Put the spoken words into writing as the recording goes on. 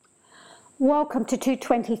Welcome to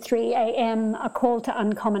 2:23 a.m., a call to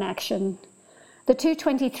uncommon action. The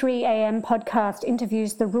 2:23 a.m. podcast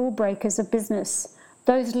interviews the rule breakers of business,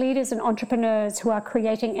 those leaders and entrepreneurs who are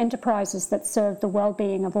creating enterprises that serve the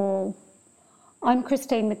well-being of all. I'm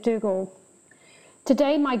Christine McDougall.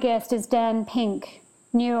 Today my guest is Dan Pink,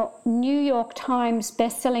 New York Times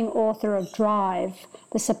best-selling author of Drive,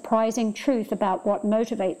 The Surprising Truth About What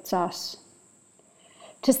Motivates Us.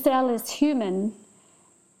 To Sell is Human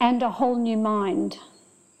and A Whole New Mind.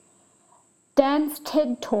 Dan's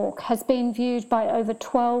TED Talk has been viewed by over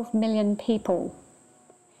 12 million people.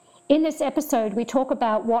 In this episode, we talk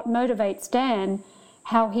about what motivates Dan,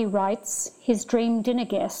 how he writes, his dream dinner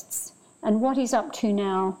guests, and what he's up to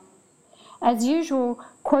now. As usual,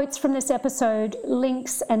 quotes from this episode,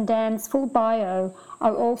 links, and Dan's full bio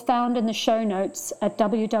are all found in the show notes at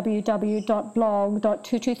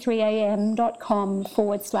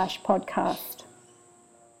www.blog.223am.com/podcast.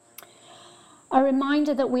 A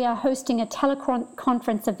reminder that we are hosting a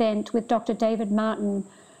teleconference event with Dr. David Martin,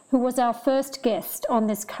 who was our first guest on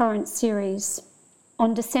this current series,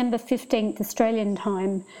 on December 15th Australian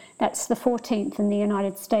time, that's the 14th in the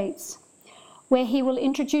United States, where he will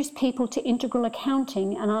introduce people to integral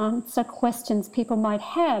accounting and answer questions people might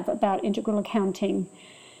have about integral accounting.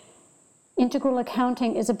 Integral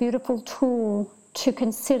accounting is a beautiful tool to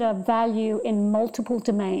consider value in multiple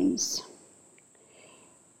domains.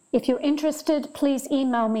 If you're interested, please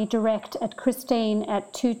email me direct at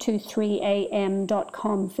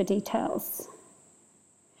christine@223am.com for details.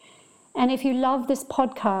 And if you love this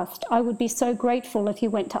podcast, I would be so grateful if you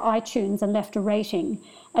went to iTunes and left a rating,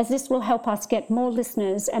 as this will help us get more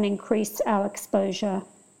listeners and increase our exposure.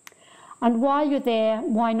 And while you're there,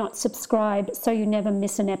 why not subscribe so you never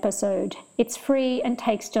miss an episode? It's free and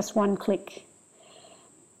takes just one click.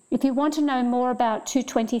 If you want to know more about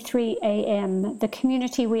 223 AM, the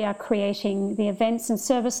community we are creating, the events and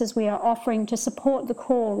services we are offering to support the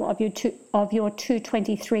call of your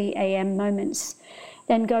 223 AM moments,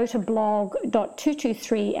 then go to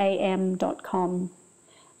blog.223am.com.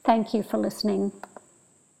 Thank you for listening.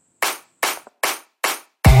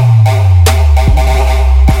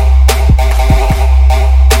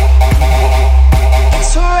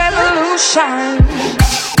 It's a revolution.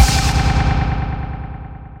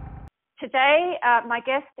 Today, my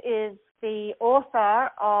guest is the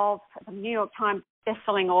author of the New York Times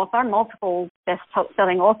best-selling author, multiple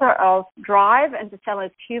best-selling author of Drive and To Sell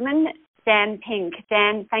is Human, Dan Pink.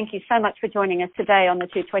 Dan, thank you so much for joining us today on the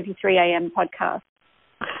 2:23 AM podcast.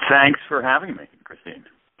 Thanks for having me, Christine.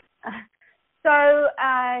 So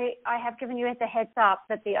I have given you the heads up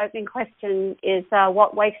that the opening question is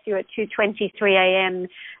what wakes you at 2:23 AM,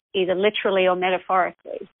 either literally or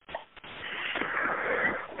metaphorically?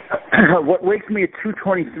 What wakes me at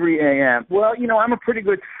 2:23 a.m.? Well, I'm a pretty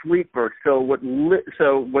good sleeper, so what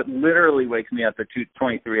literally wakes me up at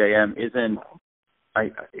 2:23 a.m. isn't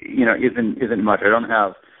much. I don't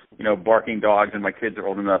have barking dogs, and my kids are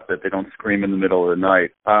old enough that they don't scream in the middle of the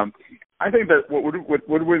night. I think that what would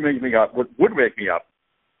wake me up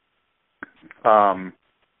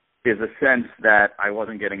is a sense that I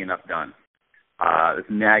wasn't getting enough done. This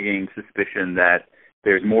nagging suspicion that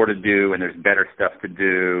there's more to do and there's better stuff to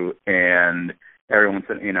do, and everyone's,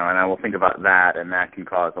 and I will think about that, and that can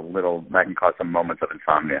cause some moments of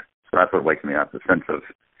insomnia. So that's what wakes me up, the sense of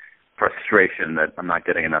frustration that I'm not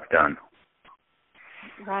getting enough done.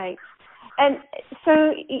 Right. And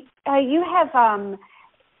so you have,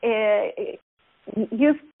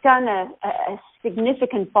 you've done a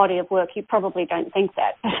significant body of work. You probably don't think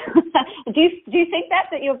that. Do you think that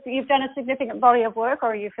you've done a significant body of work,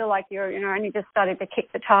 or you feel like you're only just starting to kick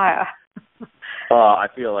the tire? I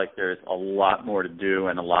feel like there's a lot more to do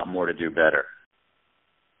and a lot more to do better.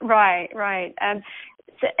 Right.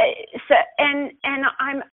 So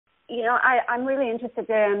I'm really interested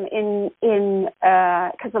in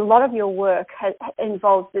because a lot of your work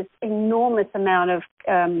involves this enormous amount of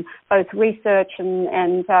both research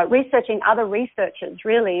and researching other researchers,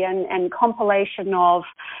 really, and compilation of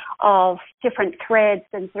different threads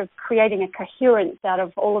and sort of creating a coherence out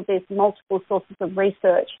of all of these multiple sources of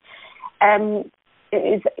research.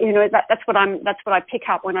 That's what I pick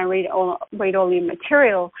up when I read all your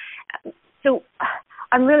material. So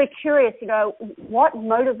I'm really curious, what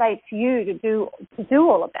motivates you to do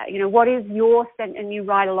all of that? What is your, and you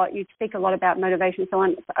write a lot, you speak a lot about motivation, so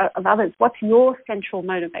on, of others. What's your central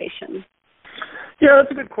motivation? Yeah,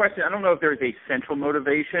 that's a good question. I don't know if there's a central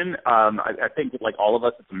motivation. I think, like all of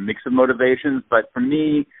us, it's a mix of motivations. But for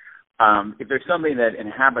me, if there's something that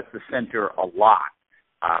inhabits the center a lot,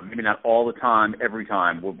 maybe not all the time, every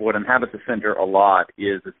time, what inhabits the center a lot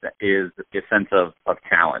is a sense of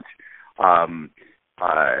challenge.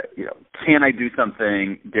 Can I do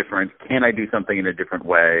something different? Can I do something in a different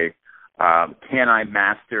way? Can I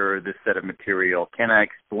master this set of material? Can I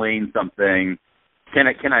explain something?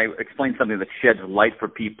 Can I explain something that sheds light for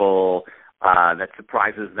people, that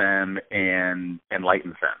surprises them and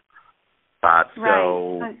enlightens them?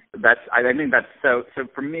 So I think that's so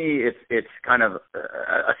for me it's kind of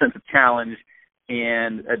a sense of challenge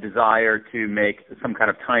and a desire to make some kind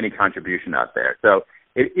of tiny contribution out there. So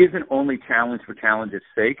it isn't only challenge for challenge's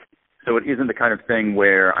sake. So it isn't the kind of thing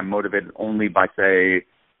where I'm motivated only by, say,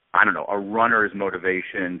 I don't know, a runner's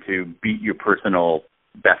motivation to beat your personal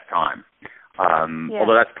best time.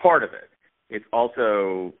 Although that's part of it. It's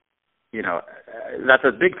also, that's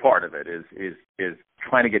a big part of it is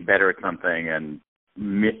trying to get better at something and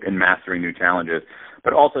mastering new challenges.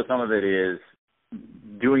 But also some of it is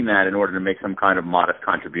doing that in order to make some kind of modest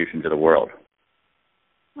contribution to the world.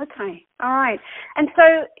 Okay, all right. And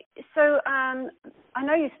so I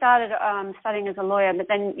know you started studying as a lawyer, but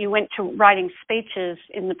then you went to writing speeches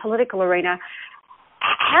in the political arena.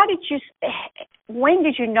 When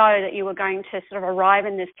did you know that you were going to sort of arrive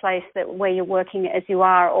in this place where you're working as you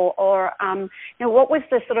are, or what was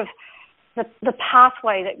the sort of the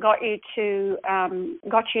pathway that got you to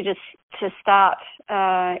start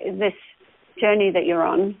this journey that you're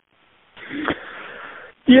on?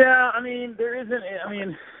 Yeah,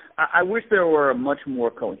 I wish there were a much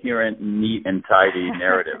more coherent, neat, and tidy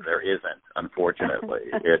narrative. There isn't,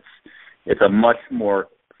 unfortunately. It's a much more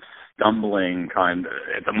stumbling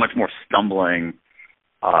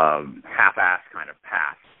half-assed kind of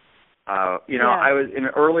path. I was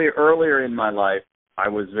earlier in my life, I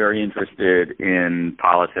was very interested in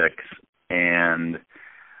politics and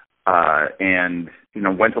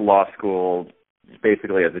went to law school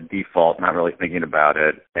basically as a default, not really thinking about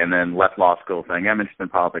it, and then left law school saying, I'm interested in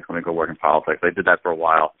politics, let me go work in politics. I did that for a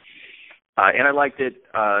while, and I liked it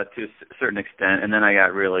to a certain extent, and then I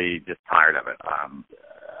got really just tired of it.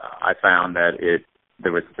 I found that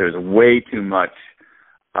there was way too much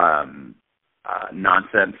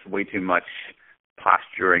nonsense, way too much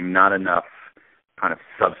posturing, not enough kind of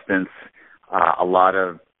substance, a lot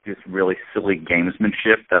of just really silly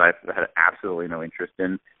gamesmanship that I had absolutely no interest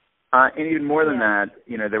in. And even more than that,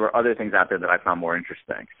 there were other things out there that I found more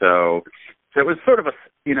interesting. So it was sort of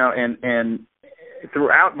and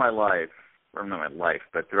throughout my life, or not my life,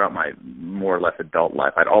 but throughout my more or less adult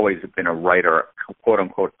life, I'd always been a writer, quote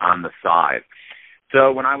unquote, on the side.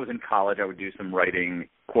 So when I was in college, I would do some writing,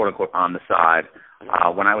 quote unquote, on the side.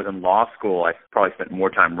 When I was in law school, I probably spent more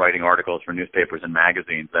time writing articles for newspapers and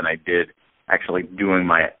magazines than I did actually doing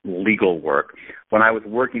my legal work. When I was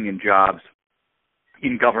working in jobs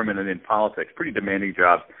in government and in politics, pretty demanding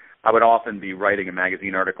jobs, I would often be writing a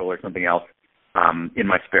magazine article or something else in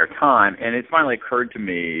my spare time. And it finally occurred to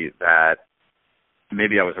me that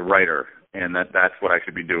maybe I was a writer and that's what I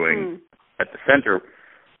should be doing at the center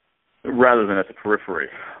rather than at the periphery.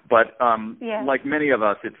 But like many of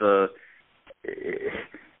us, it's a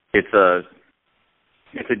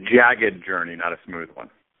jagged journey, not a smooth one.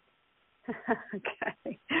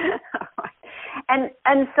 Okay. All right.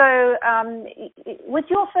 And so was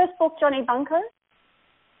your first book Johnny Bunko?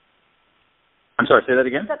 I'm sorry, say that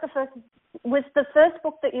again? Was the first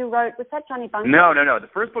book that you wrote, was that Johnny Bunko? No. The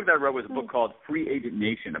first book that I wrote was a book called Free Agent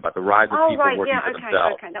Nation, about the rise of people working for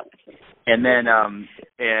themselves. Okay, that was it. And then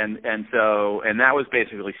and that was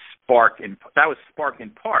basically sparked in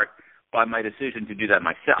part by my decision to do that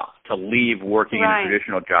myself, to leave working in a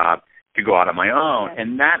traditional job to go out on my own. Yes.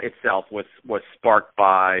 And that itself was sparked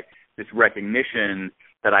by this recognition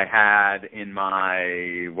that I had in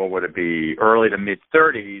my, early to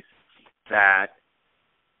mid-30s, that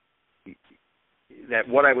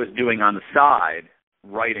what I was doing on the side,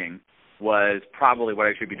 writing, was probably what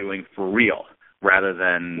I should be doing for real, rather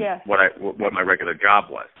than what my regular job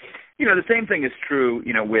was. The same thing is true,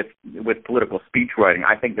 with political speech writing.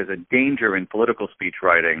 I think there's a danger in political speech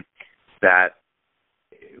writing that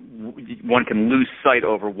one can lose sight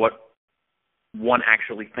over what one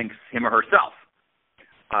actually thinks him or herself.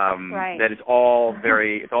 That it's all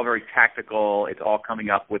very tactical. It's all coming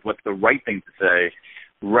up with what's the right thing to say,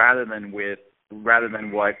 rather than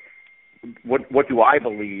what do I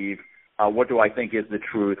believe? What do I think is the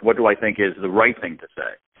truth? What do I think is the right thing to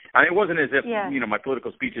say? I mean, it wasn't as if my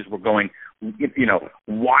political speeches were going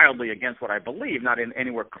wildly against what I believe, not in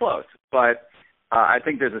anywhere close. But I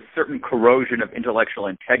think there's a certain corrosion of intellectual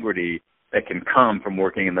integrity that can come from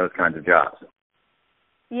working in those kinds of jobs.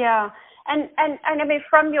 Yeah, And I mean,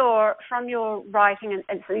 from your writing,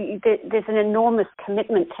 and so there's an enormous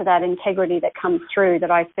commitment to that integrity that comes through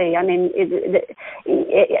that I see. I mean,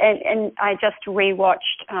 and I just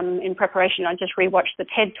rewatched in preparation. I just rewatched the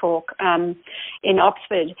TED Talk in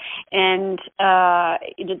Oxford, and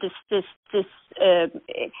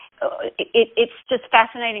it's just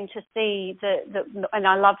fascinating to see and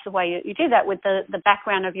I love the way you do that with the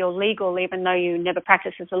background of your legal, even though you never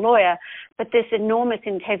practiced as a lawyer, but this enormous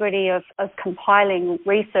integrity of compiling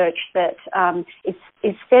research that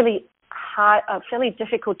is fairly hard, fairly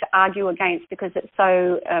difficult to argue against because it's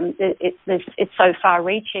so it's so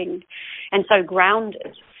far-reaching and so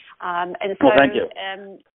grounded. And so, well, thank you.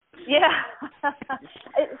 Yeah.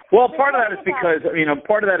 Well, part of that is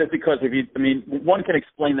because one can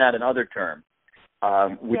explain that in other terms,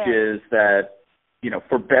 which is that,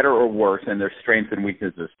 for better or worse, and there's strengths and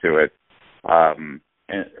weaknesses to it,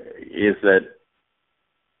 is that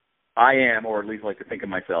I am, or at least like to think of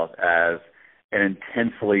myself as an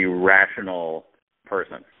intensely rational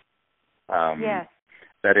person. Yes.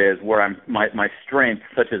 That is where my strength,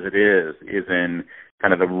 such as it is in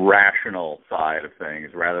kind of the rational side of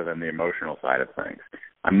things rather than the emotional side of things.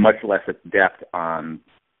 I'm much less adept on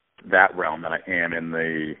that realm than I am in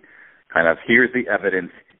the kind of here's the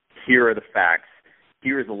evidence, here are the facts,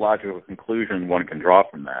 here is the logical conclusion one can draw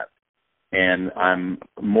from that. And I'm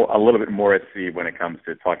a little bit more at sea when it comes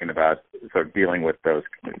to talking about sort of dealing with those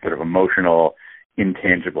sort of emotional,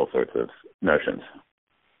 intangible sorts of notions.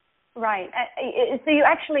 Right. So you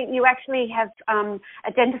actually have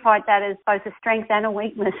identified that as both a strength and a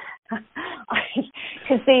weakness.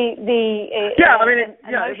 Because it's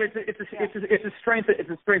a strength. It's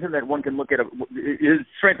a strength in that one can look at. It's a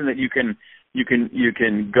strength in that you can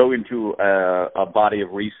go into a body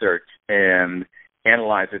of research and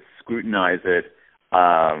analyze it, scrutinize it,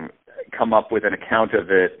 come up with an account of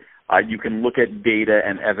it. You can look at data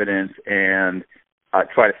and evidence and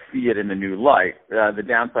try to see it in a new light. The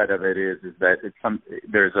downside of it is that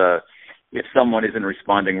if someone isn't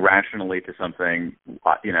responding rationally to something,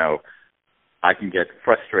 I can get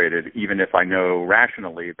frustrated, even if I know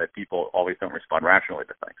rationally that people always don't respond rationally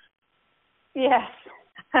to things. Yes.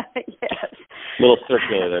 Yes. A little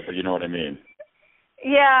circular there, but you know what I mean.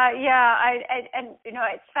 Yeah. And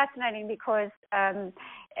it's fascinating because I'm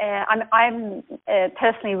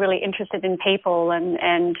personally really interested in people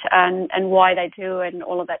and why they do and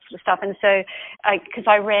all of that sort of stuff. And so, because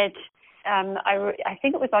I read, I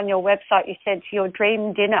think it was on your website, you said your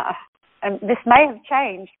dream dinner. This may have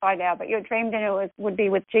changed by now, but your dream dinner would be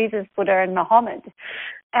with Jesus, Buddha, and Muhammad.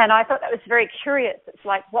 And I thought that was very curious. It's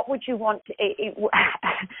like, what would you want to eat?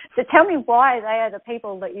 So tell me why they are the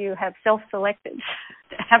people that you have self-selected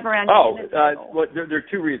to have around your dinner table. Well, there are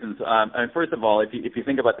two reasons. And first of all, if you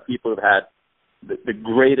think about the people who've had the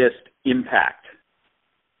greatest impact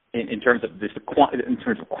in terms of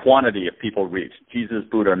quantity of people reached, Jesus,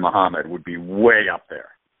 Buddha, and Muhammad would be way up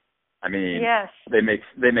there. I mean, yes. they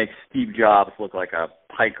make Steve Jobs look like a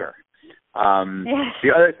piker. Yes.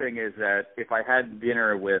 The other thing is that if I had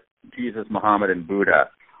dinner with Jesus, Muhammad, and Buddha,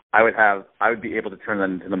 I would be able to turn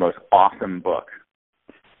them into the most awesome book.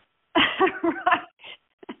 Right.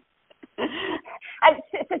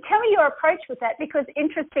 So tell me your approach with that, because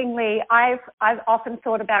interestingly, I've often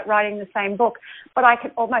thought about writing the same book, but I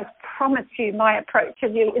can almost promise you my approach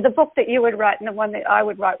of the book that you would write and the one that I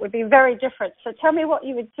would write would be very different. So tell me what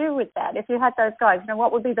you would do with that if you had those guys.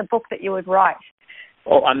 What would be the book that you would write?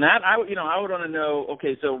 Oh, on that, I would want to know.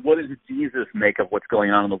 Okay, so what does Jesus make of what's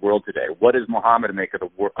going on in the world today? What does Muhammad make of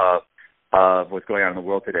what's going on in the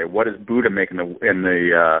world today? What does Buddha make of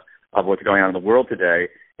what's going on in the world today?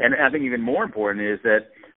 And I think even more important is that,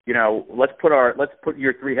 let's put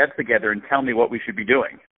your three heads together and tell me what we should be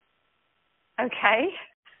doing. Okay.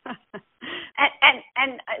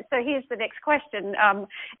 and so here's the next question. Are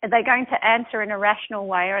they going to answer in a rational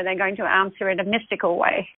way, or are they going to answer in a mystical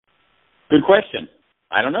way? Good question.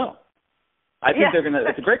 I don't know. I think they're going to.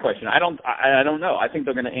 It's a great question. I don't know. I think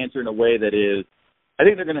they're going to answer in a way that is. I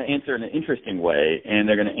think they're going to answer in an interesting way, and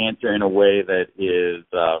they're going to answer in a way that is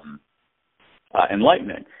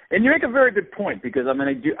enlightening. And you make a very good point, because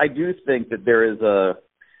I do think that there is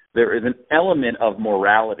an element of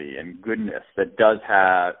morality and goodness that does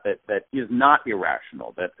have that is not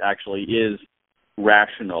irrational, that actually is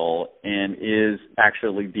rational and is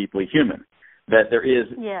actually deeply human. That there is,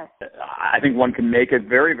 I think one can make a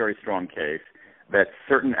very, very strong case that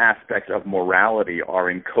certain aspects of morality are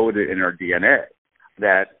encoded in our DNA,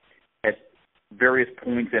 that at various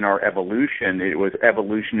points in our evolution, it was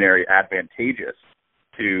evolutionary advantageous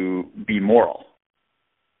to be moral.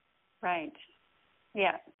 Right.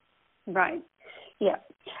 Yeah. Right. Yeah.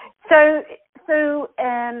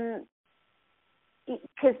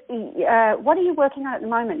 Because what are you working on at the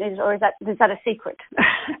moment, or is that a secret?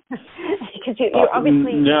 Because you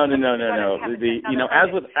obviously no.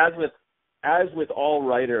 As with all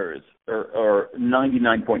writers, or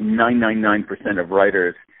 99.999% of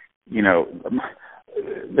writers,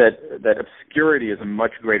 that obscurity is a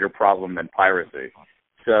much greater problem than piracy.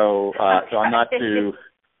 So I'm not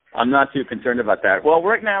too concerned about that. Well,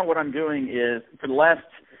 right now what I'm doing is, for the last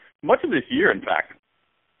much of this year, in fact,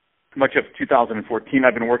 much of 2014,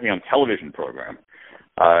 I've been working on a television program.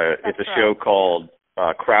 It's a show called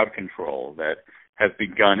Crowd Control that has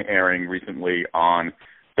begun airing recently on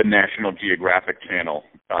the National Geographic Channel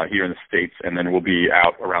here in the States, and then will be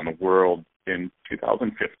out around the world in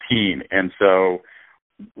 2015. And so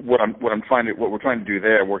what we're trying to do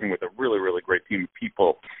there, working with a really, really great team of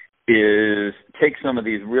people, is take some of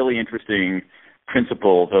these really interesting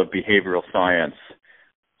principles of behavioral science,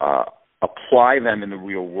 apply them in the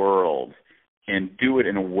real world, and do it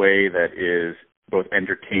in a way that is both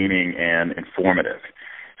entertaining and informative.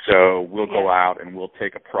 So we'll go out and we'll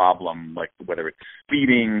take a problem, like whether it's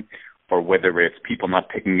speeding, or whether it's people not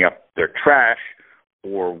picking up their trash,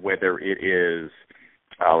 or whether it is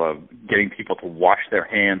getting people to wash their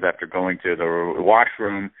hands after going to the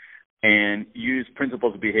washroom, and use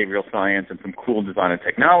principles of behavioral science and some cool design and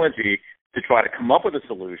technology to try to come up with a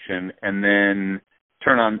solution, and then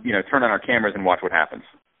turn on our cameras and watch what happens.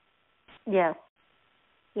 Yes.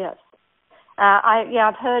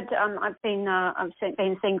 I've heard. I've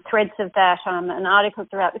been seeing threads of that and articles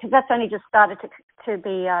throughout, because that's only just started to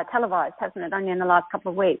be televised, hasn't it? Only in the last couple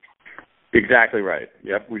of weeks. Exactly right.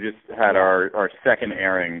 Yep. We just had our second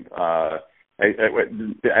airing.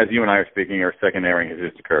 As you and I are speaking, our second airing has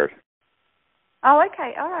just occurred. Oh,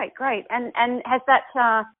 okay. All right. Great. And has that,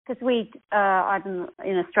 because I'm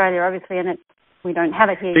in Australia, obviously, and we don't have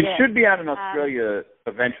it here yet. It should be out in Australia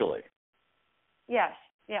eventually. Yes.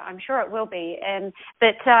 Yeah, I'm sure it will be. Has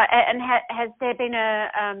there been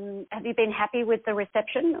have you been happy with the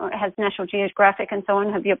reception? Or has National Geographic and so on,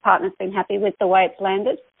 have your partners been happy with the way it's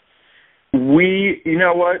landed? You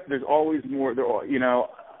know what? There's always more.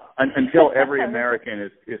 Until every American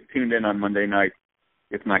is tuned in on Monday night,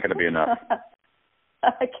 it's not going to be enough.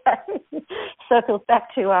 Okay. Circles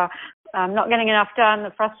back to not getting enough done,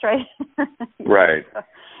 the frustration. Right.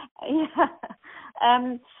 Yeah.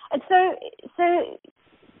 And so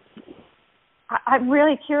I'm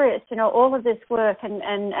really curious, all of this work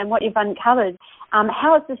and what you've uncovered,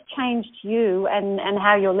 how has this changed you and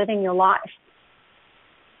how you're living your life?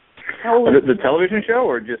 The television show,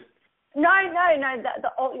 or just? No,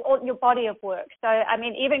 your body of work. So, I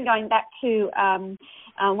mean, even going back to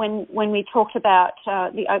when we talked about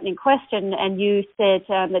the opening question, and you said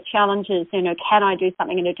the challenges, can I do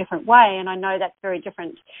something in a different way? And I know that's very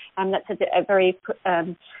different. That's a very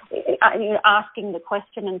asking the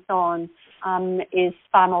question and so on is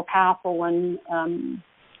far more powerful. And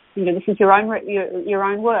this is your own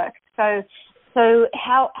work. So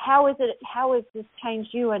how has this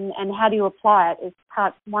changed you, and how do you apply it? Is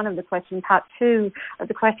part one of the question. Part two of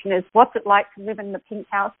the question is, what's it like to live in the Pink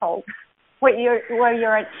household, where you're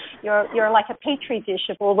like a petri dish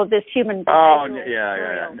of all of this human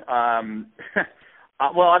behavior? Oh yeah.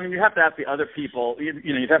 Well, I mean, you have to ask the other people.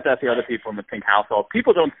 You'd have to ask the other people in the Pink household.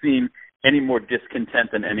 People don't seem any more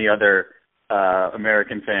discontent than any other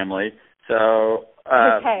American family. So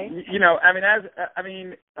okay.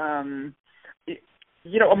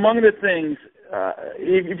 Among the things,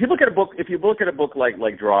 if you look at a book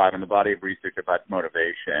like Drive and the body of research about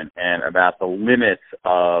motivation and about the limits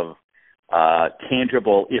of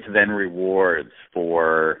tangible if-then rewards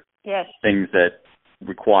for things that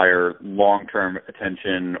require long-term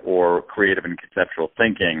attention or creative and conceptual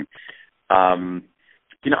thinking,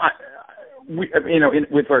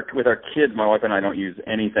 with our kids, my wife and I don't use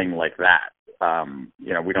anything like that.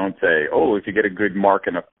 We don't say, if you get a good mark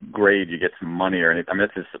in a grade, you get some money or anything. I mean,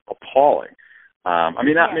 that's just appalling.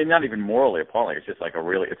 Not even morally appalling. It's just like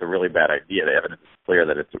it's a really bad idea. The evidence is clear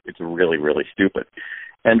that it's really, really stupid.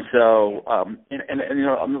 And so,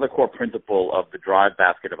 another core principle of the Drive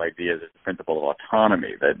basket of ideas is the principle of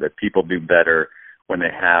autonomy, that people do better when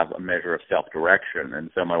they have a measure of self-direction.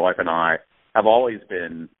 And so my wife and I have always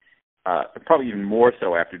been, probably even more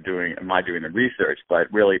so after doing the research, but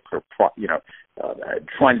really,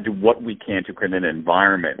 trying to do what we can to create an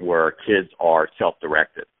environment where our kids are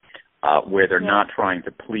self-directed, where they're not trying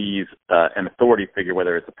to please an authority figure,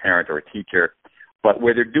 whether it's a parent or a teacher, but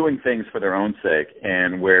where they're doing things for their own sake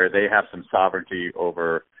and where they have some sovereignty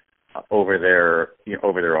over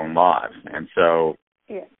their own lives. And so,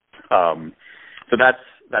 so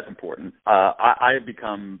that's important. I have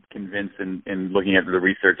become convinced in looking at the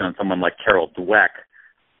research on someone like Carol Dweck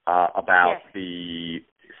about the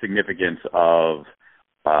significance of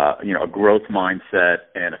a growth mindset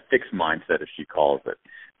and a fixed mindset, as she calls it.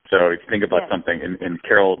 So if you think about something in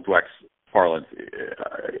Carol Dweck's parlance,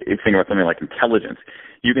 if you think about something like intelligence,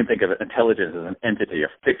 you can think of intelligence as an entity, a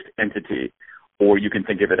fixed entity, or you can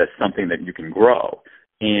think of it as something that you can grow.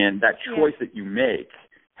 And that choice that you make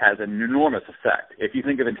has an enormous effect. If you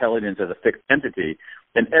think of intelligence as a fixed entity,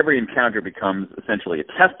 then every encounter becomes essentially a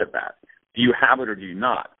test of that. Do you have it or do you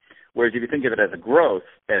not? Whereas if you think of it as a growth,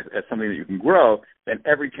 as something that you can grow, then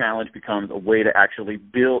every challenge becomes a way to actually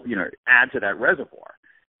build, add to that reservoir.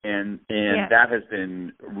 And that has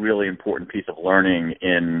been a really important piece of learning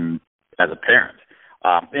as a parent.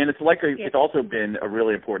 And it's also been a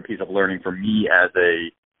really important piece of learning for me as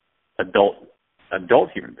a adult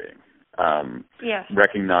human being.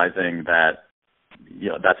 Recognizing that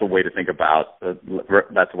that's a way to think about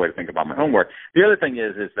my homework. The other thing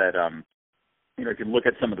is that if you look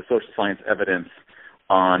at some of the social science evidence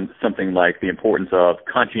on something like the importance of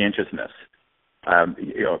conscientiousness,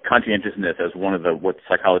 conscientiousness as one of what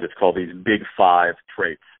psychologists call these big five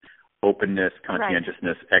traits: openness,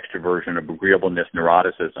 conscientiousness, extroversion, agreeableness,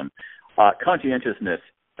 neuroticism. Conscientiousness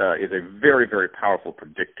is a very, very powerful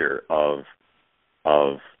predictor of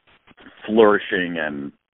flourishing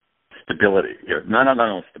and stability. Not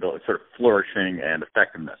only stability, sort of flourishing and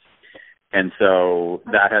effectiveness. And so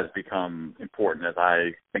that has become important as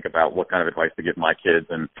I think about what kind of advice to give my kids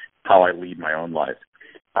and how I lead my own life.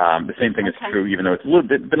 The same thing is true, even though it's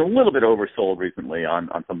been a little bit oversold recently on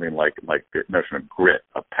something like the notion of grit,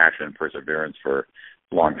 of passion, perseverance for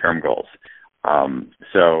long-term goals.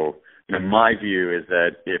 So my view is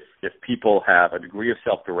that if people have a degree of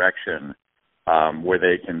self-direction where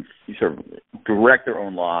they can sort of direct their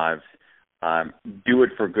own lives, do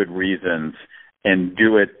it for good reasons, and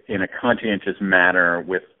do it in a conscientious manner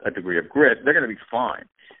with a degree of grit, they're going to be fine.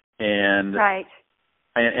 And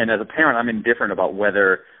as a parent, I'm indifferent about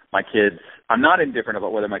whether I'm not indifferent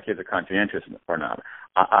about whether my kids are conscientious or not.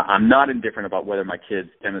 I'm not indifferent about whether my kids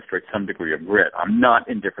demonstrate some degree of grit. I'm not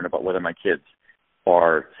indifferent about whether my kids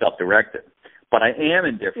are self-directed. But I am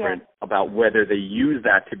indifferent about whether they use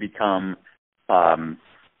that to become a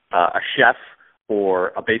chef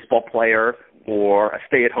or a baseball player or a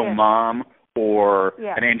stay-at-home mom or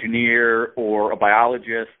an engineer or a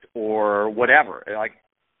biologist or whatever. So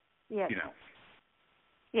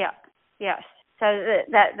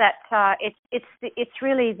it's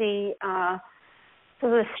really the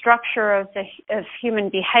sort of structure of human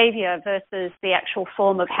behavior versus the actual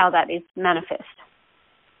form of how that is manifest.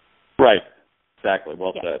 Right. Exactly.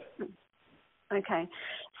 Well said. Okay.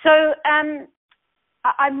 So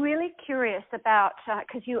I'm really curious about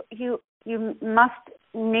because you must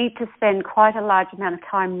need to spend quite a large amount of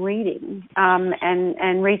time reading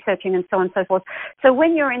and researching and so on and so forth. So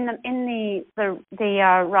when you're in the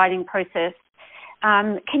writing process,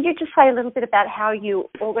 can you just say a little bit about how you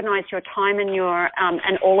organize your time and your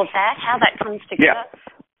and all of that, how that comes together?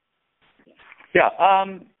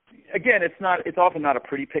 Again, it's often not a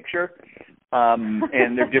pretty picture,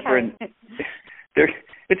 and they're different.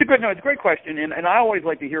 It's a great question, and I always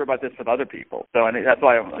like to hear about this with other people. So, and that's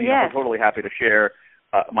why I'm totally happy to share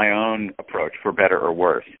my own approach, for better or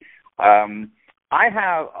worse. I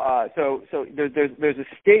have so there's a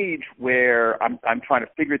stage where I'm trying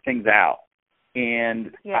to figure things out,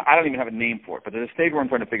 and I don't even have a name for it, but there's a stage where I'm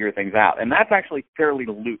trying to figure things out, and that's actually fairly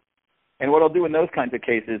loose. And what I'll do in those kinds of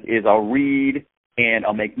cases is I'll read and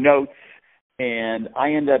I'll make notes, and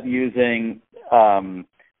I end up using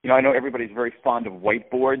I know everybody's very fond of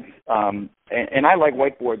whiteboards, and I like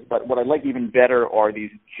whiteboards, but what I like even better are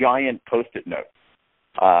these giant Post-it notes.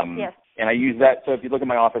 And I use that. So if you look at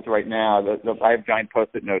my office right now, I have giant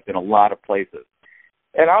Post-it notes in a lot of places.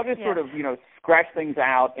 And I'll just sort of, scratch things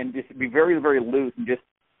out and just be very, very loose and just,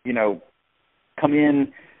 come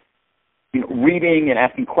in, reading and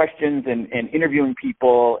asking questions and interviewing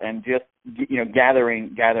people and just,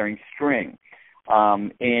 gathering string.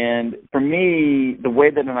 And for me, the way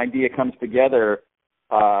that an idea comes together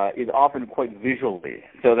is often quite visually,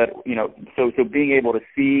 so that so being able to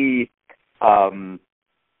see.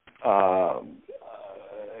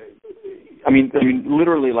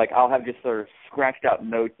 Literally, like I'll have just sort of scratched out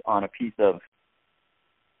notes on a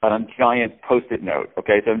giant Post-it note.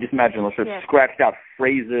 Okay, so just imagine sort of scratched out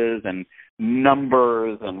phrases and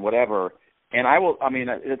numbers and whatever. And I will.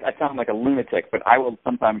 I sound like a lunatic, but I will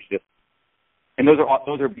sometimes just. And those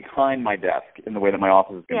are behind my desk in the way that my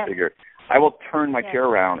office is configured. I will turn my chair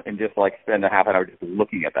around and just spend a half an hour just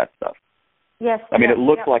looking at that stuff. Yes. I mean, yes, it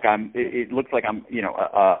looks yep. like it looks like I'm, you know,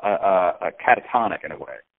 a catatonic in a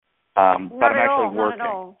way. But I'm actually working. Not at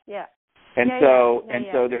all. Yeah. And yeah,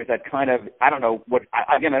 so there's that kind of, I don't know what,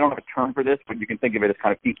 again, I don't have a term for this, but you can think of it as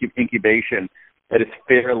kind of incubation that is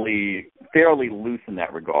fairly loose in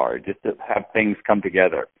that regard, just to have things come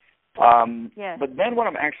together. Yes. But then when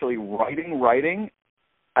I'm actually writing,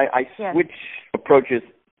 I Yes. switch approaches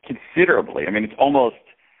considerably. I mean, it's almost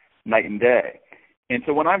night and day. And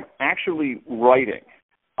so when I'm actually writing,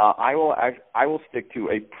 I will stick to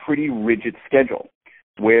a pretty rigid schedule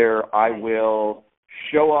where I will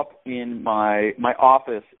show up in my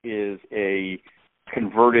office is some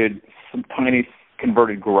tiny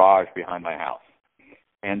converted garage behind my house.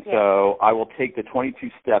 And so I will take the 22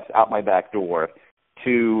 steps out my back door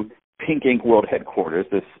to Pink Ink World Headquarters,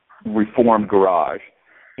 this reformed garage.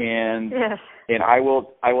 And I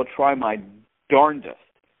will try my darndest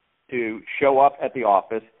to show up at the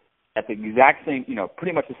office at the exact same, you know,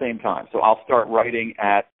 pretty much the same time. So I'll start writing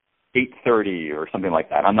at 8:30 or something like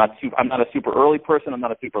that. I'm not a super early person. I'm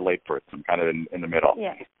not a super late person. I'm kind of in the middle.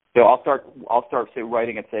 Yeah. So I'll start say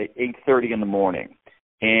writing at say 8:30 in the morning.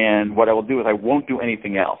 And what I will do is I won't do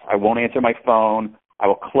anything else. I won't answer my phone. I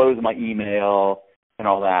will close my email and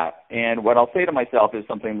all that. And what I'll say to myself is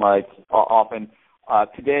something like often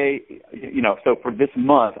today, you know, so for this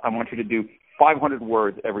month, I want you to do 500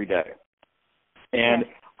 words every day. And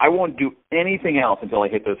I won't do anything else until I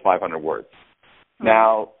hit those 500 words.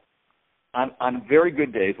 Now, on very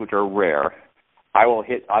good days, which are rare, I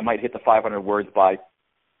might hit the 500 words by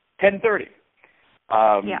 10:30.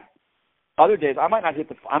 Other days, I might not hit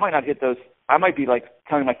those. I might be like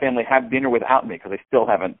telling my family have dinner without me because I still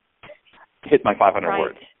haven't hit my 500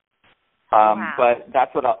 words. Wow. But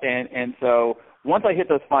that's what and so once I hit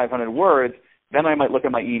those 500 words, then I might look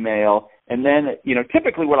at my email, and then, you know,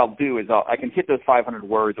 typically what I'll do is I can hit those 500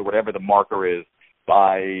 words or whatever the marker is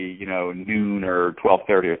by, you know, noon or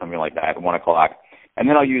 12:30 or something like that, 1 o'clock. And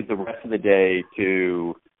then I'll use the rest of the day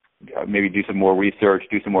to maybe do some more research,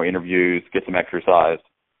 do some more interviews, get some exercise,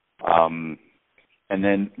 and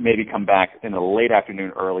then maybe come back in the late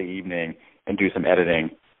afternoon, early evening, and do some editing,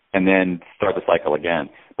 and then start the cycle again.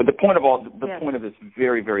 But the point of this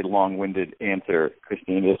very, very long-winded answer,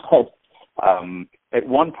 Christine, is at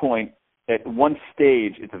one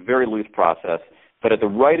stage, it's a very loose process, but at the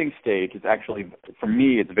writing stage, it's actually, for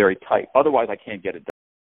me, it's very tight. Otherwise, I can't get it done.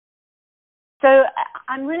 So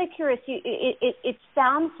I'm really curious. It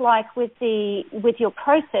sounds like with your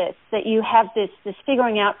process that you have this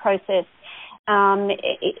figuring out process.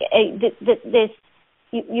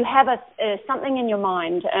 You have something in your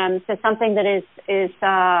mind. So something that is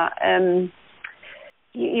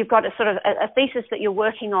you've got a sort of a thesis that you're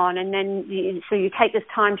working on, and then you take this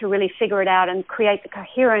time to really figure it out and create the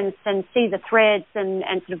coherence and see the threads and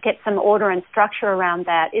sort of get some order and structure around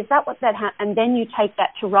that. Is that what and then you take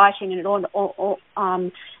that to writing, and it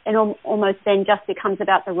almost then just becomes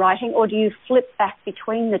about the writing, or do you flip back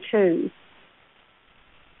between the two?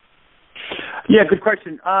 Yeah, good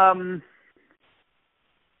question.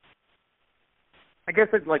 I guess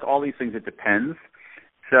it's like all these things, it depends.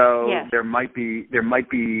 So there might be,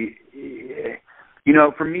 you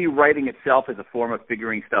know, for me, writing itself is a form of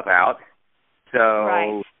figuring stuff out.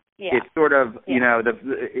 So it's sort of, you know,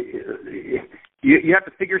 you have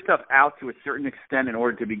to figure stuff out to a certain extent in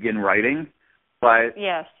order to begin writing. But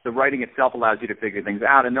the writing itself allows you to figure things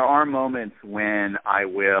out. And there are moments when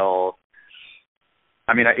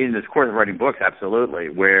in this course of writing books, absolutely,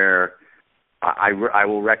 where I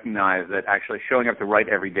will recognize that actually showing up to write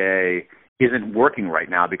every day isn't working right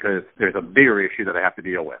now because there's a bigger issue that I have to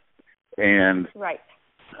deal with. And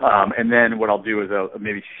and then what I'll do is I'll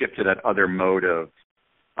maybe shift to that other mode of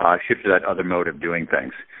doing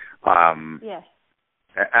things. And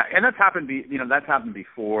that's happened. That's happened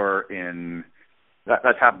before in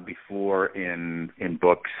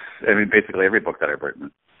books. I mean, basically every book that I've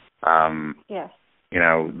written. You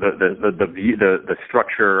know, the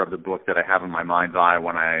structure of the book that I have in my mind's eye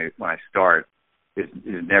when I start is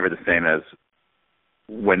never the same as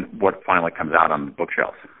what finally comes out on the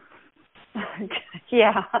bookshelf. But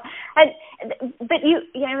you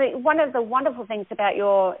know, one of the wonderful things about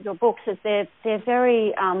your books is they're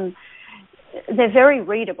very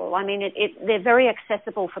readable. I mean, they're very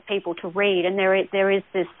accessible for people to read, and there is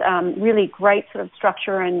this really great sort of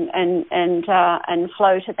structure and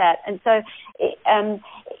flow to that. And so,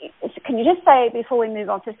 can you just say, before we move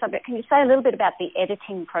on to the subject, can you say a little bit about the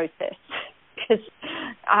editing process? Because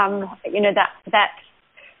you know that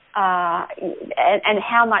and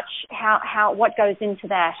how what goes into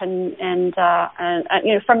that, and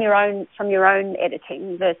you know, from your own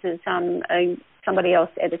editing versus somebody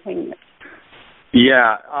else editing it.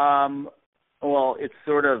 Yeah. Well, it's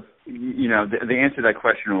sort of, the answer to that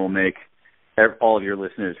question will make all of your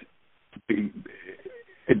listeners be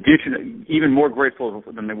even more grateful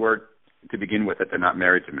than they were to begin with that they're not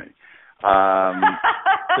married to me.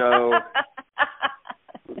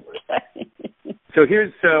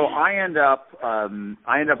 So I end up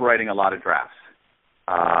writing a lot of drafts.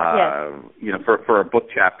 Yes. For a book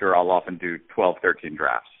chapter, I'll often do 12, 13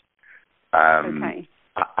 drafts. Okay.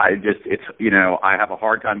 I have a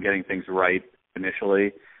hard time getting things right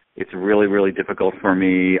initially. It's really, really difficult for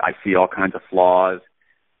me. I see all kinds of flaws,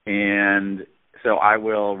 and so I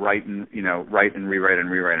will write and rewrite.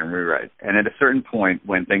 And at a certain point,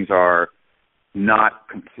 when things are not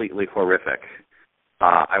completely horrific,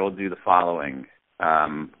 I will do the following.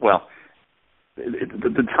 The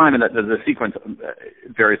time and the sequence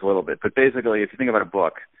varies a little bit, but basically, if you think about a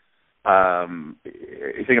book,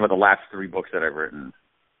 you think about the last 3 books that I've written,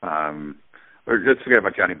 or just forget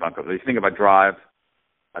about Johnny Bunko. But you think about Drive,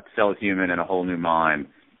 To Sell Is Human, and A Whole New Mind,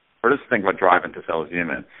 or just think about Drive and To Sell Is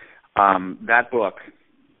Human. That book,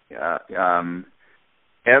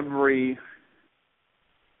 every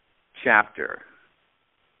chapter,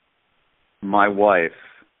 my wife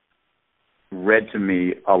read to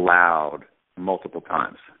me aloud multiple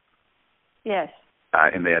times. Yes.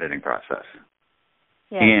 In the editing process.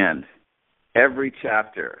 Yes. And every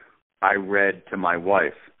chapter I read to my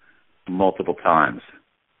wife multiple times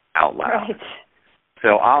out loud. Right.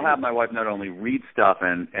 So I'll have my wife not only read stuff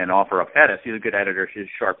and offer up edits. She's a good editor. She's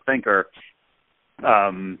a sharp thinker,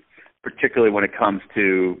 particularly when it comes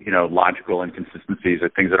to, logical inconsistencies or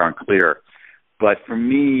things that aren't clear. But for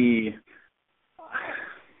me,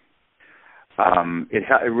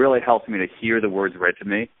 it really helps me to hear the words read to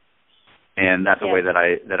me, and that's the way that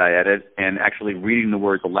I edit. And actually reading the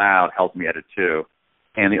words aloud helps me edit too.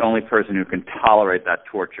 And the only person who can tolerate that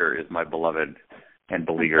torture is my beloved and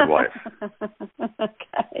beleaguered wife.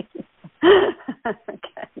 Okay.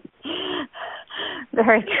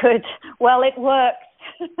 Very good. Well, it works.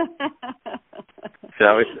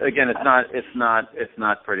 So it's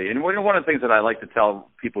not pretty. And one of the things that I like to tell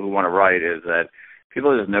people who want to write is that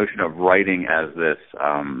people have this notion of writing as this,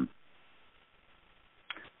 a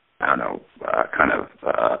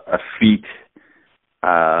feat,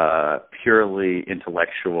 purely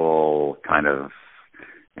intellectual kind of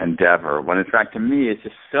endeavor, when in fact to me it's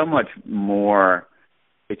just so much more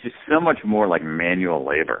like manual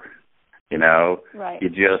labor. Right.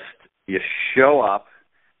 You show up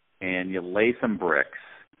and you lay some bricks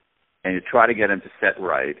and you try to get them to set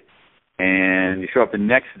right, and you show up the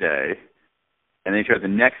next day, and then you show up the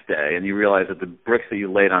next day and you realize that the bricks that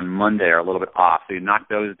you laid on Monday are a little bit off, so you knock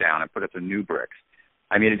those down and put up some new bricks.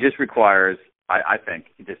 I mean, it just requires, I think,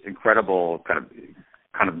 just incredible kind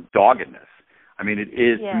of doggedness. I mean, it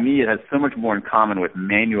is, to me, it has so much more in common with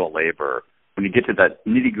manual labor. When you get to that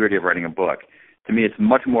nitty-gritty of writing a book, to me, it's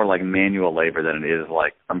much more like manual labor than it is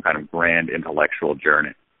like some kind of grand intellectual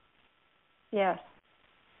journey. Yes.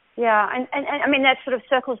 Yeah, and I mean, that sort of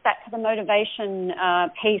circles back to the motivation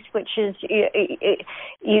piece, which is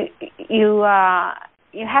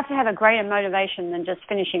you have to have a greater motivation than just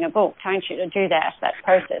finishing a book, don't you, to do that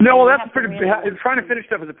process? No, well, that's pretty. Trying to finish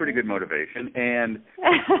stuff is a pretty good motivation, and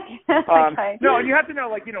okay. No, and you have to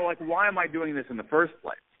know, why am I doing this in the first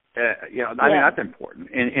place? I mean, that's important.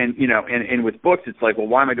 And with books, it's like, well,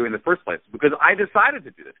 why am I doing it in the first place? Because I decided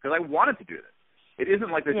to do this, because I wanted to do this. It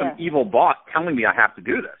isn't like there's some evil boss telling me I have to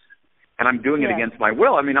do this, and I'm doing it against my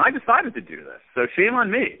will. I mean, I decided to do this, so shame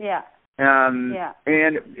on me. Yeah. And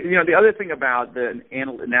the other thing about the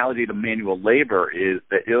analogy to manual labor is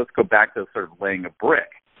that, let's go back to sort of laying a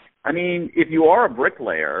brick. I mean, if you are a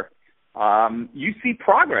bricklayer, you see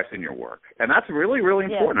progress in your work, and that's really, really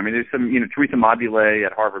important. I mean, there's some, Teresa Module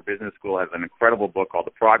at Harvard Business School has an incredible book called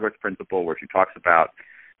The Progress Principle, where she talks about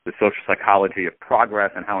the social psychology of progress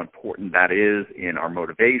and how important that is in our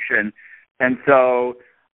motivation. And so,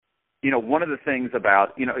 one of the things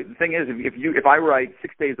about, the thing is, if I write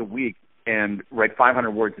 6 days a week and write 500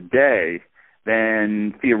 words a day,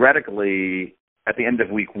 then theoretically, at the end of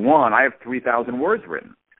week 1, I have 3,000 words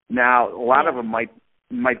written. Now, a lot of them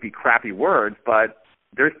might be crappy words, but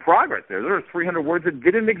there's progress there. There's 300 words that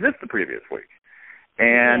didn't exist the previous week.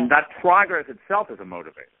 And that progress itself is a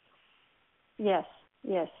motivator. Yes.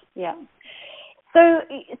 Yes, yeah. So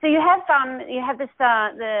you have this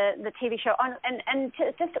the TV show on, and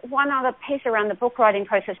just one other piece around the book writing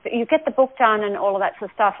process. But you get the book done and all of that sort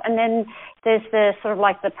of stuff, and then there's the sort of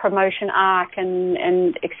like the promotion arc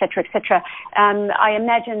and et cetera, et cetera. I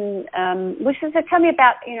imagine. Tell me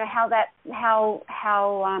about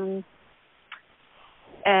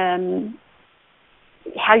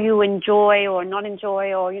how you enjoy or not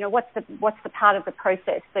enjoy, or what's the part of the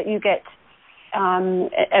process that you get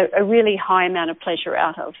a really high amount of pleasure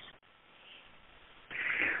out of?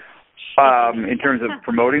 In terms of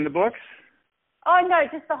promoting the books? Oh no,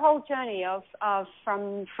 just the whole journey of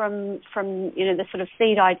from the sort of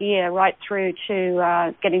seed idea right through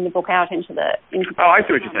to getting the book out into the. I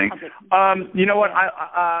see what you're saying. You know what?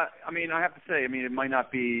 I mean, I have to say, I mean, it might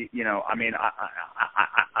not be. I mean,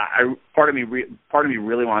 part of me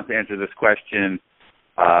really wants to answer this question.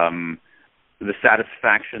 The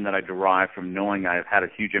satisfaction that I derive from knowing I've had a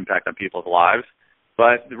huge impact on people's lives,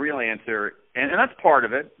 but the real answer, and that's part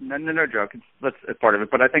of it. No joke. It's part of it.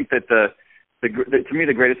 But I think that to me,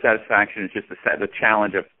 the greatest satisfaction is just the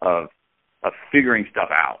challenge of figuring stuff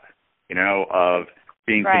out, of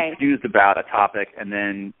being confused about a topic and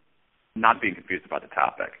then not being confused about the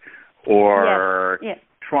topic, or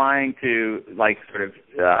trying to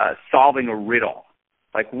solving a riddle.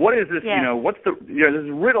 Like, what is this? What's the there's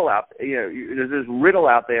this riddle out there's this riddle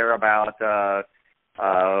out there about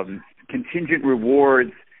contingent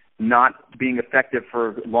rewards not being effective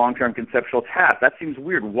for long-term conceptual tasks. That seems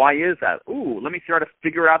weird. Why is that? Ooh, let me try to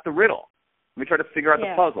figure out the riddle. Let me try to figure out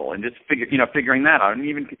the puzzle, and just figuring that out, and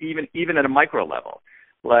even at a micro level.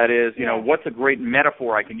 That is, what's a great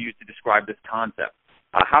metaphor I can use to describe this concept?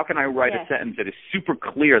 How can I write a sentence that is super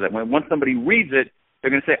clear that once somebody reads it,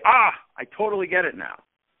 they're going to say, I totally get it now.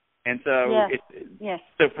 And so,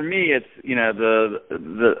 so for me, it's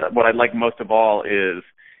the what I like most of all is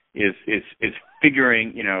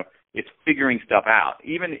figuring it's figuring stuff out.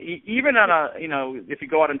 Even on a if you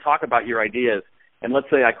go out and talk about your ideas, and let's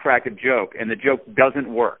say I crack a joke and the joke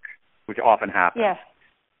doesn't work, which often happens. Yes.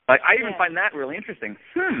 Like, I even find that really interesting.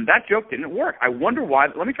 That joke didn't work. I wonder why.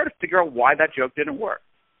 Let me try to figure out why that joke didn't work.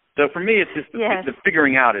 So for me, it's just the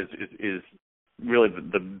figuring out is really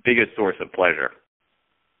the biggest source of pleasure.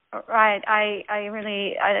 Right. I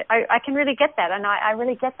can really get that, and I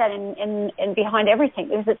really get that in behind everything,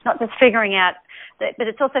 because it's not just figuring out, but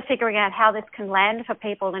it's also figuring out how this can land for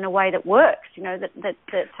people in a way that works. And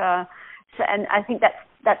I think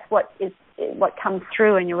that's what comes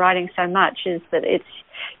through in your writing so much, is that it's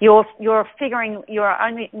you're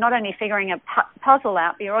not only figuring a puzzle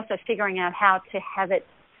out, but you're also figuring out how to have it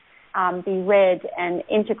be read and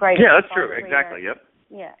integrated. Yeah, that's true. Exactly. Yep.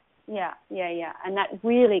 Yeah, and that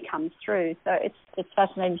really comes through. So it's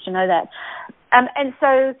fascinating to know that. And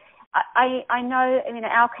so I know, I mean,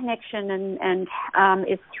 our connection and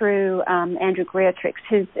is through Andrew Greatrix,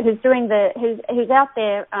 who's out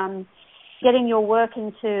there getting your work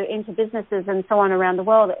into businesses and so on around the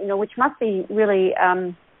world. Which must be really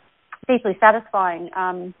deeply satisfying.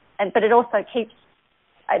 But it also keeps.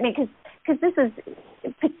 I mean, because this is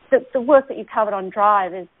the work that you covered on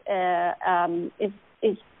Drive is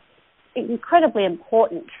incredibly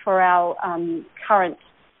important for our current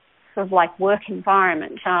sort of like work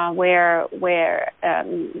environment, where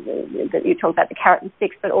you talk about the carrot and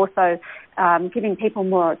sticks, but also giving people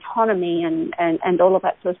more autonomy and all of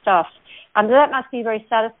that sort of stuff. That must be very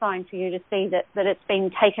satisfying for you to see that it's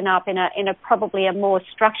been taken up in a probably a more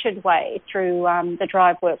structured way through the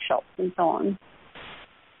Drive workshops and so on.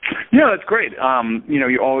 Yeah, that's great.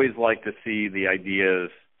 You always like to see the ideas,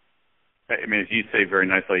 I mean, as you say very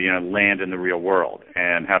nicely, land in the real world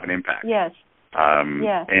and have an impact. Yes.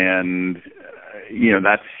 And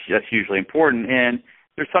that's hugely important. And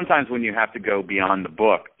there's sometimes when you have to go beyond the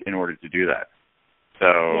book in order to do that.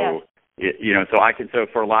 So, so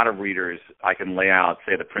for a lot of readers, I can lay out,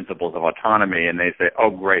 say, the principles of autonomy, and they say, oh,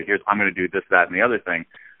 great, I'm going to do this, that, and the other thing.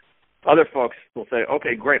 Other folks will say,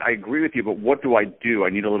 okay, great, I agree with you, but what do I do? I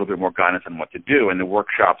need a little bit more guidance on what to do. And the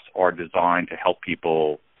workshops are designed to help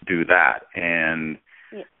people do that. And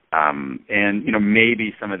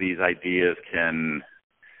maybe some of these ideas can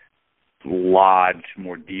lodge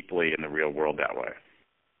more deeply in the real world that way.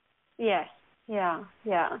 Yes, yeah.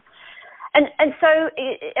 And so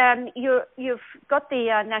you've got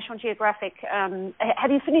the National Geographic. Have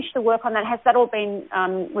you finished the work on that? Has that all been?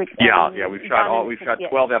 We've shot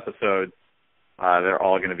 12 episodes. They're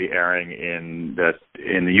all going to be airing in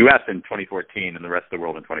the U.S. in 2014 and the rest of the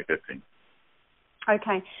world in 2015.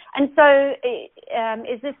 Okay. And so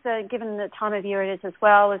is this, given the time of year it is as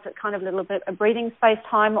well, is it kind of a little bit a breathing space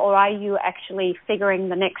time, or are you actually figuring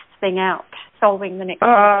the next thing out, solving the next thing?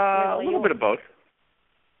 A little bit of both.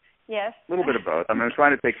 Yes. A little bit of both. I mean, I'm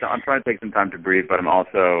trying to take some time to breathe, but I'm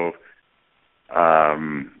also,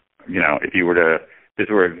 if this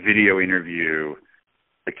were a video interview,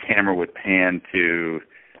 the camera would pan to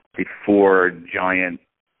the 4 giant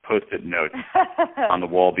Post-it notes on the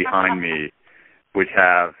wall behind me, which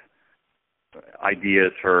have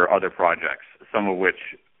ideas for other projects. some of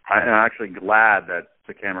which I'm actually glad that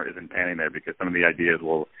the camera isn't panning there, because some of the ideas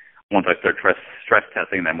will, once I start stress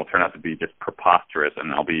testing them, will turn out to be just preposterous,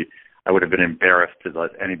 and I would have been embarrassed to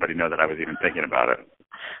let anybody know that I was even thinking about it.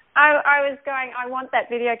 I was going, I want that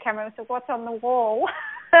video camera. So what's on the wall?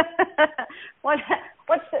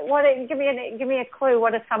 Give me a clue.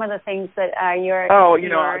 What are some of the things that you're? Oh,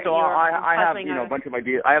 I have a bunch of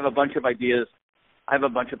ideas. I have a bunch of ideas. I have a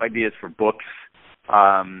bunch of ideas for books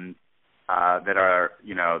that are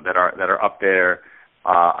up there.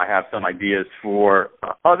 I have some ideas for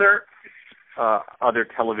other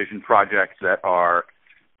television projects that are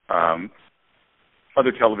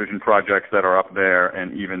up there,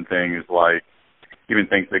 and even things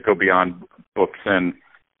that go beyond books and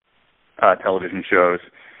television shows.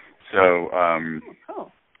 So, all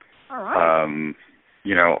right.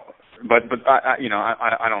 But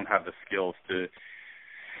I don't have the skills to.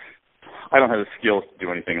 I don't have the skills to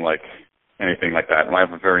do anything like that. And I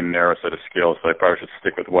have a very narrow set of skills, so I probably should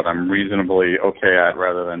stick with what I'm reasonably okay at,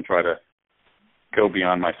 rather than try to go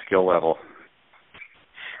beyond my skill level.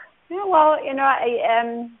 Yeah, well, you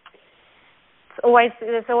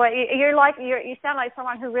sound like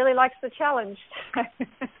someone who really likes the challenge.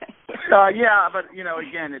 Yeah, but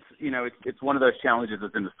again, it's one of those challenges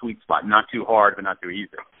that's in the sweet spot, not too hard but not too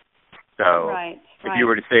easy. So if you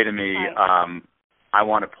were to say to me, I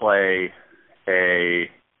want to play a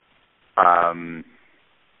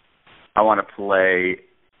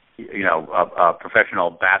professional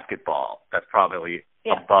basketball, that's probably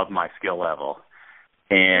above my skill level.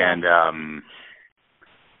 And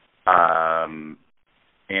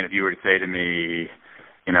and if you were to say to me,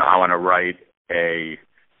 I want to write a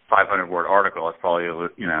 500-word article, it's probably,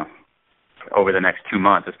 over the next 2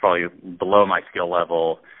 months, it's probably below my skill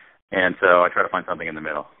level. And so I try to find something in the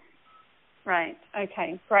middle. Right.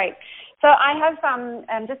 Okay, great. So I have,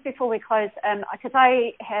 just before we close, because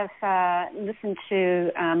I have listened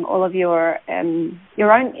to all of your own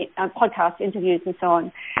podcast interviews and so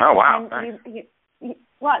on. Oh, wow.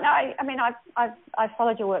 Well, no, I mean, I've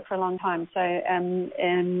followed your work for a long time, so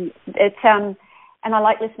it's and I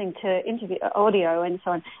like listening to interview audio and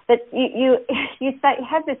so on. But you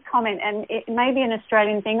have this comment, and it may be an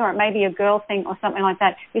Australian thing or it may be a girl thing or something like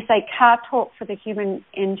that. You say car talk for the human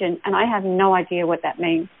engine, and I have no idea what that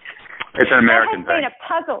means. It's an American thing. It has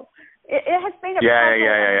been a puzzle. It has been a puzzle.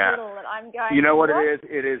 Yeah. That I'm going, you know what it is?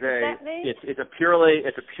 It's a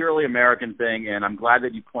purely American thing, and I'm glad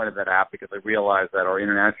that you pointed that out, because I realize that our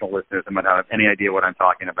international listeners might not have any idea what I'm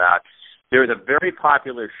talking about. There is a very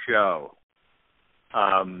popular show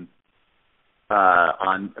on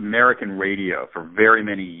American radio for very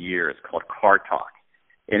many years called Car Talk,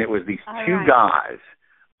 and it was these two guys,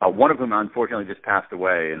 one of whom unfortunately just passed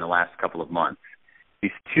away in the last couple of months.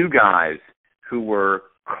 These two guys who were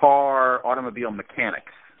automobile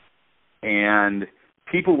mechanics, and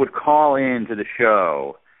people would call in to the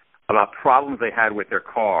show about problems they had with their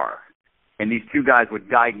car, and these two guys would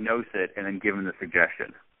diagnose it and then give them the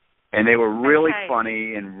suggestion. And they were really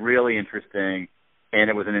funny and really interesting, and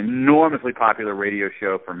it was an enormously popular radio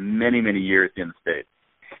show for many, many years in the States.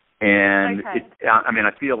 And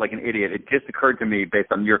I feel like an idiot. It just occurred to me,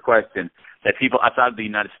 based on your question, that people outside of the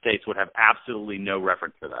United States would have absolutely no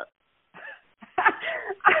reference to that.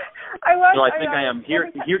 So I think I am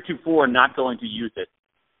heretofore not going to use it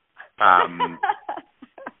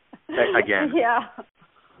again. Yeah.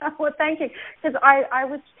 Well, thank you. Because I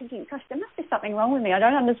was thinking, gosh, there must be something wrong with me. I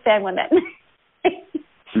don't understand what that means.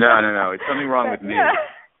 No. It's something wrong with me. Yeah.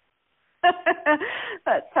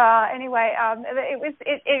 But anyway,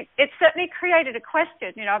 it certainly created a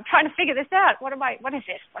question. I'm trying to figure this out. What is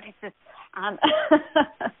this?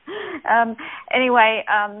 Anyway,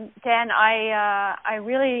 Dan, I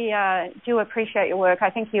really do appreciate your work. I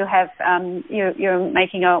think you have you're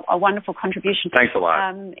making a wonderful contribution. Thanks a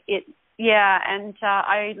lot. And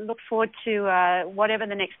I look forward to whatever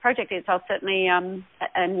the next project is. I'll certainly and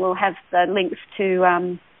we'll have the links to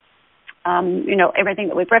everything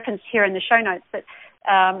that we've referenced here in the show notes. But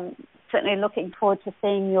certainly looking forward to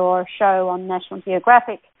seeing your show on National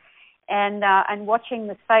Geographic and watching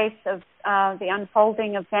the space of the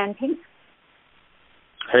unfolding of Dan Pink.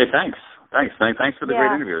 Hey, thanks for the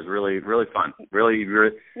great interview. It was really, really fun. Really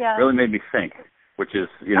made me think, which is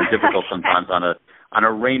difficult sometimes on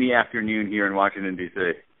a rainy afternoon here in Washington,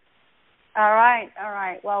 D.C. All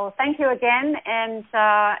right. Well, thank you again, and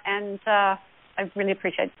I really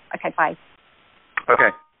appreciate it. Okay, bye.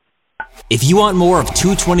 Okay. If you want more of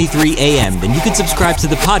 223 AM, then you can subscribe to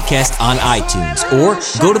the podcast on iTunes or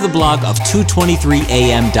go to the blog of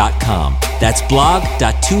 223am.com. That's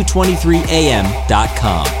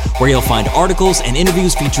blog.223am.com, where you'll find articles and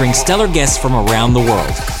interviews featuring stellar guests from around the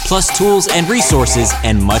world, plus tools and resources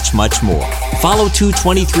and much, much more. Follow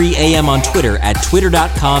 223am on Twitter at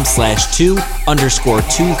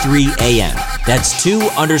twitter.com/2_23am. That's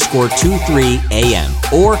 2_23am.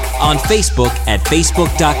 Or on Facebook at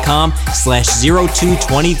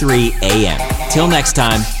facebook.com/0223am. Till next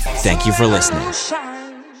time, thank you for listening.